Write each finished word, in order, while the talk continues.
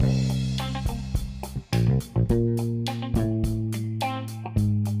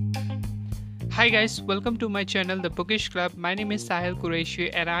Hi guys, welcome to my channel The Bookish Club. My name is Sahil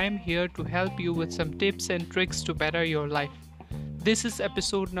Qureshi and I am here to help you with some tips and tricks to better your life. This is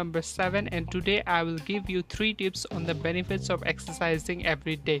episode number 7 and today I will give you 3 tips on the benefits of exercising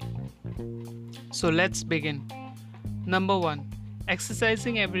every day. So let's begin. Number 1.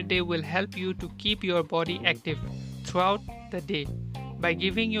 Exercising every day will help you to keep your body active throughout the day by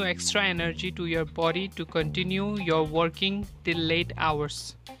giving you extra energy to your body to continue your working till late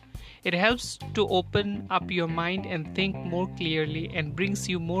hours. It helps to open up your mind and think more clearly and brings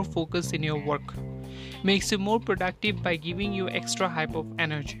you more focus in your work. Makes you more productive by giving you extra hype of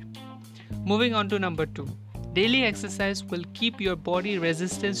energy. Moving on to number 2. Daily exercise will keep your body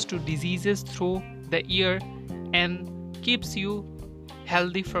resistant to diseases through the year and keeps you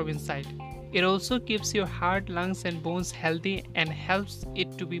healthy from inside. It also keeps your heart, lungs and bones healthy and helps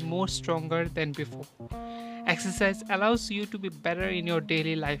it to be more stronger than before. Exercise allows you to be better in your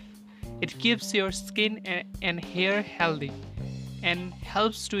daily life. It keeps your skin and hair healthy and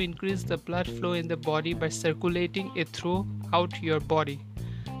helps to increase the blood flow in the body by circulating it throughout your body.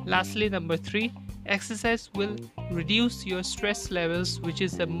 Lastly, number 3, exercise will reduce your stress levels, which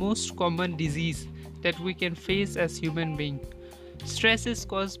is the most common disease that we can face as human beings. Stress is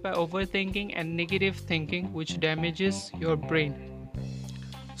caused by overthinking and negative thinking, which damages your brain.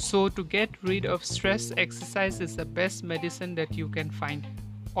 So to get rid of stress, exercise is the best medicine that you can find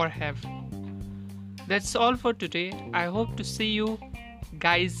or have. That's all for today. I hope to see you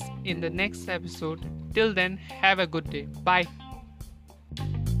guys in the next episode. Till then, have a good day. Bye.